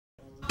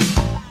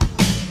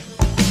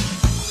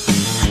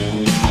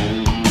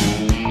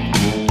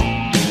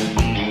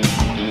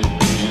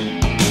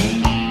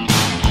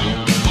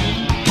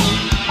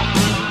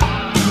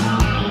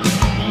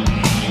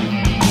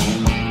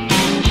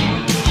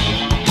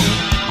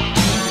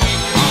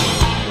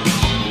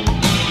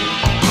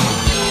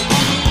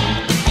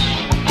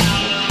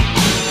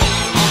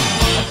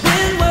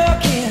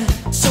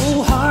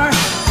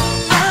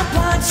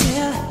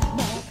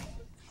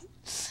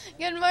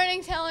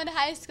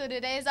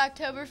Today is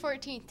October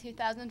 14th,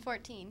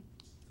 2014.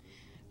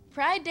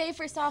 Pride Day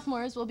for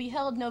sophomores will be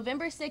held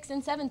November 6th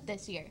and 7th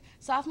this year.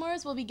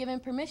 Sophomores will be given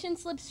permission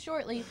slips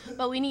shortly,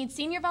 but we need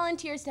senior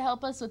volunteers to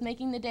help us with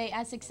making the day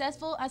as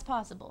successful as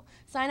possible.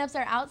 Sign-ups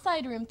are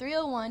outside room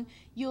 301.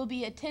 You will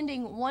be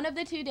attending one of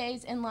the 2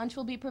 days and lunch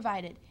will be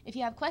provided. If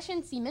you have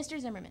questions, see Mr.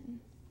 Zimmerman.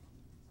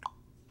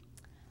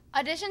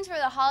 Auditions for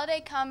the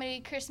Holiday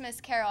Comedy Christmas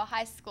Carol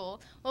High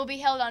School will be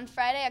held on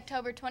Friday,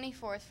 October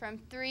 24th from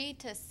 3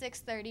 to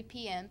 6:30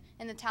 p.m.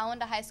 in the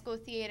Talawanda High School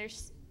Theater.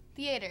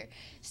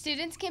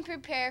 Students can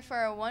prepare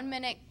for a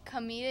 1-minute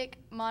comedic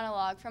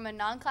monologue from a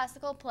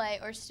non-classical play,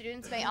 or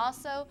students may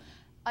also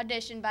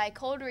audition by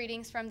cold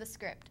readings from the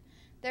script.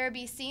 There will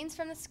be scenes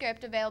from the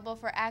script available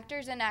for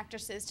actors and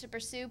actresses to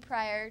pursue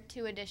prior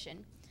to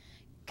audition.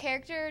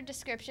 Character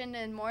description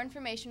and more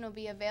information will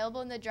be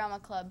available in the Drama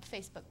Club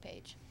Facebook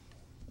page.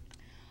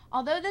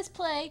 Although this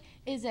play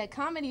is a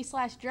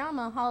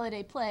comedy/drama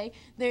holiday play,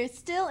 there is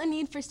still a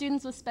need for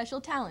students with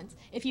special talents.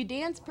 If you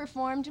dance,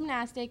 perform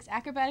gymnastics,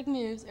 acrobatic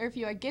moves, or if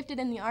you are gifted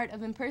in the art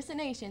of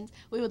impersonations,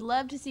 we would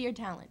love to see your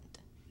talent.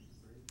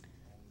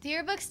 The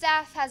yearbook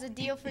staff has a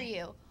deal for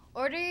you.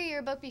 Order your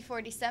yearbook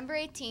before December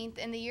 18th,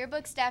 and the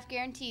yearbook staff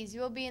guarantees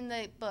you will be in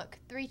the book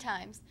 3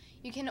 times.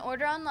 You can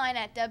order online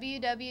at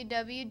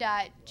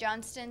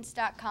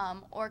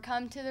www.johnstons.com or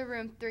come to the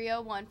room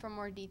 301 for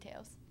more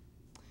details.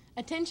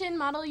 Attention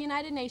Model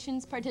United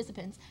Nations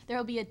participants. There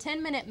will be a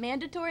 10-minute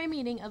mandatory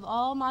meeting of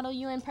all Model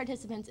UN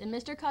participants in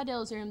Mr.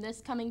 Caudill's room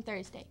this coming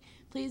Thursday.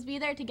 Please be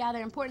there to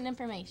gather important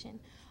information.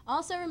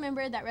 Also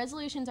remember that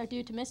resolutions are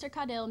due to Mr.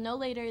 Caudill no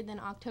later than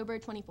October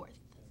 24th.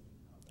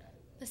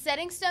 The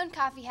Setting Stone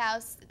Coffee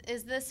House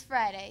is this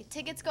Friday.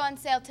 Tickets go on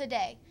sale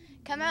today.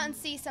 Come out and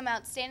see some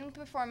outstanding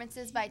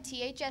performances by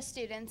THS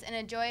students and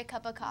enjoy a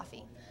cup of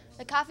coffee.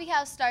 The coffee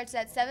house starts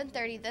at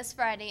 7:30 this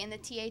Friday in the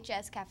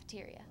THS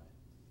cafeteria.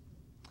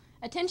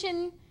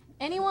 Attention,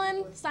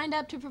 anyone signed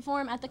up to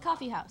perform at the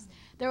coffee house.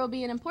 There will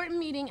be an important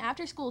meeting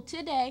after school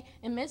today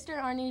in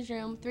Mr. Arney's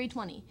room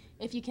 320.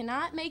 If you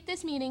cannot make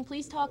this meeting,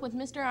 please talk with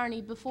Mr.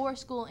 Arney before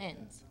school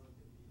ends.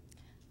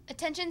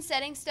 Attention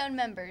Setting Stone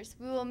members,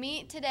 we will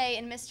meet today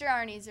in Mr.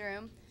 Arney's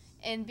room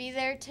and be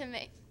there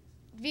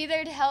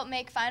to help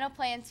make final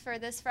plans for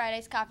this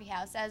Friday's coffee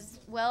house, as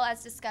well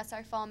as discuss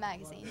our fall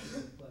magazine.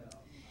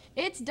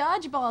 It's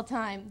dodgeball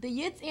time. The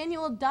Yitz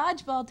annual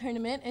dodgeball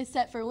tournament is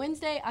set for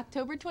Wednesday,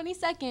 October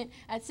 22nd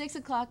at 6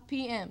 o'clock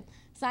p.m.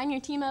 Sign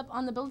your team up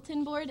on the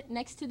bulletin board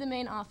next to the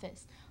main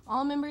office.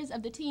 All members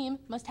of the team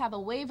must have a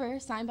waiver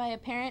signed by a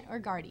parent or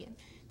guardian.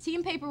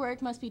 Team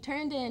paperwork must be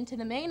turned in to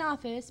the main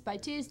office by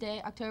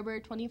Tuesday, October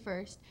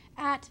 21st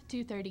at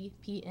 2:30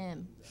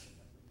 p.m.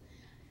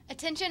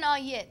 Attention all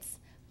Yits.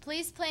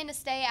 Please plan to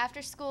stay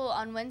after school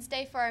on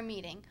Wednesday for our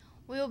meeting.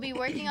 We will be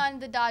working on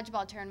the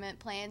dodgeball tournament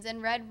plans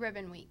and Red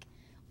Ribbon Week.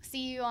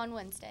 See you on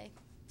Wednesday.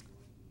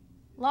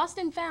 Lost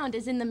and Found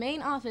is in the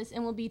main office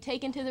and will be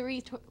taken to the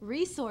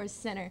Resource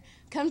Center.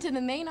 Come to the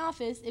main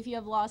office if you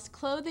have lost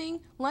clothing,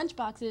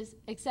 lunchboxes,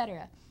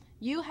 etc.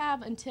 You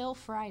have until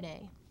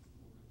Friday.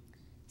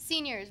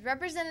 Seniors,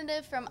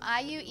 representative from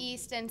IU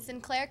East and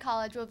Sinclair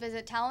College will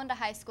visit Talawanda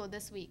High School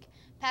this week.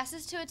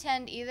 Passes to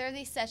attend either of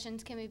these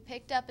sessions can be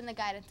picked up in the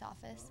guidance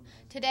office.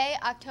 Today,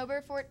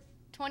 October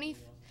 14th,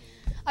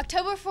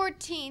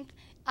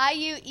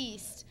 IU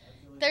East.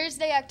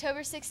 Thursday,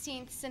 October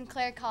 16th,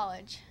 Sinclair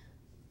College.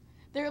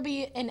 There will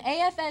be an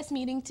AFS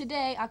meeting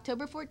today,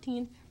 October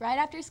 14th, right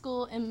after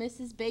school in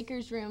Mrs.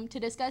 Baker's room to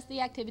discuss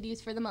the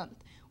activities for the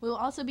month. We will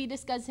also be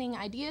discussing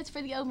ideas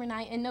for the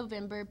overnight in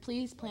November.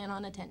 Please plan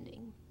on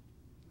attending.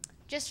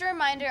 Just a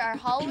reminder, our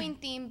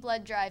Halloween-themed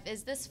blood drive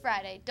is this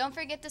Friday. Don't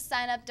forget to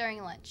sign up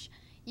during lunch.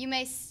 You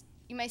may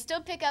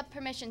still pick up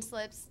permission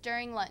slips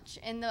during lunch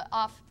in the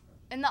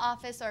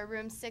office or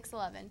room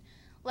 611.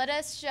 Let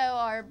us show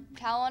our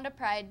Talawanda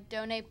pride,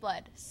 donate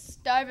blood.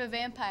 Starve a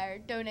vampire,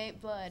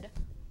 donate blood.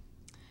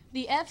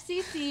 The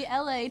FCC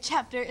LA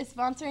chapter is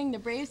sponsoring the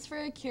Braves for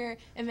a Cure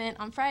event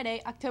on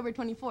Friday, October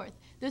 24th.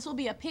 This will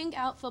be a pink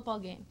out football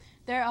game.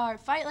 There are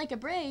Fight Like a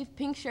Brave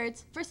pink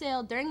shirts for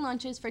sale during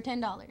lunches for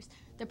 $10.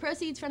 The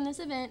proceeds from this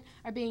event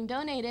are being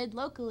donated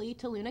locally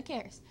to Luna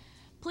Cares.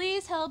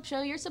 Please help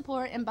show your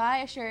support and buy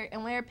a shirt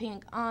and wear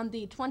pink on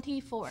the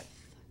 24th.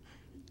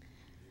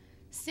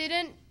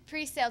 Student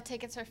pre-sale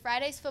tickets for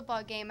Friday's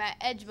football game at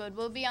Edgewood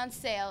will be on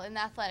sale in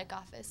the athletic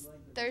office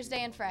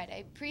Thursday and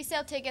Friday.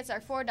 Pre-sale tickets are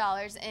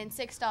 $4 and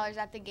 $6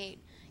 at the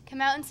gate.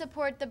 Come out and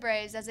support the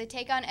Braves as they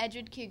take on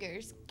Edgewood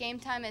Cougars. Game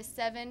time is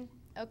 7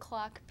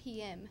 o'clock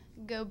p.m.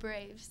 Go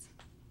Braves.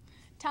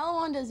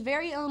 Talawanda's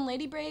very own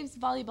Lady Braves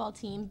volleyball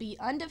team beat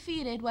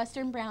undefeated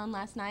Western Brown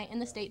last night in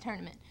the state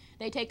tournament.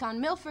 They take on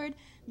Milford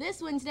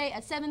this Wednesday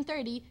at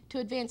 7:30 to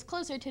advance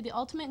closer to the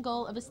ultimate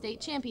goal of a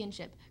state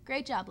championship.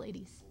 Great job,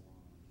 ladies.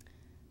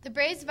 The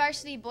Braves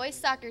varsity boys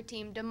soccer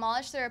team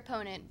demolished their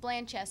opponent,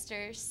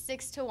 Blanchester,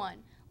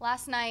 6-1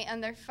 last night on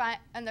their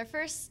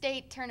first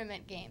state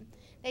tournament game.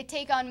 They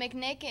take on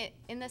McNick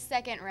in the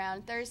second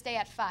round Thursday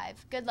at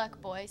 5. Good luck,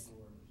 boys.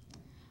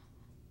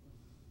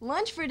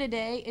 Lunch for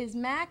today is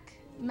mac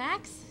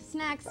Max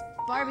Snacks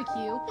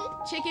Barbecue,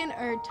 chicken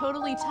or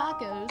totally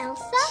tacos,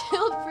 Elsa?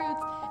 chilled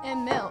fruits,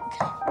 and milk.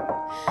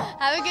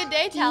 Have a good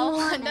day, You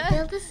wanna Talawanda.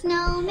 build a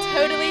snowman?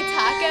 Totally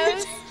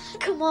tacos?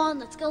 Come on,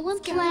 let's go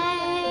and play.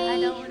 I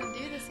don't want to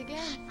do this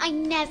again. I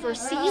never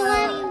see you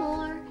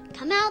anymore.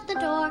 Come out the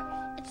door.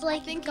 It's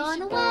like think you've you gone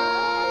should away.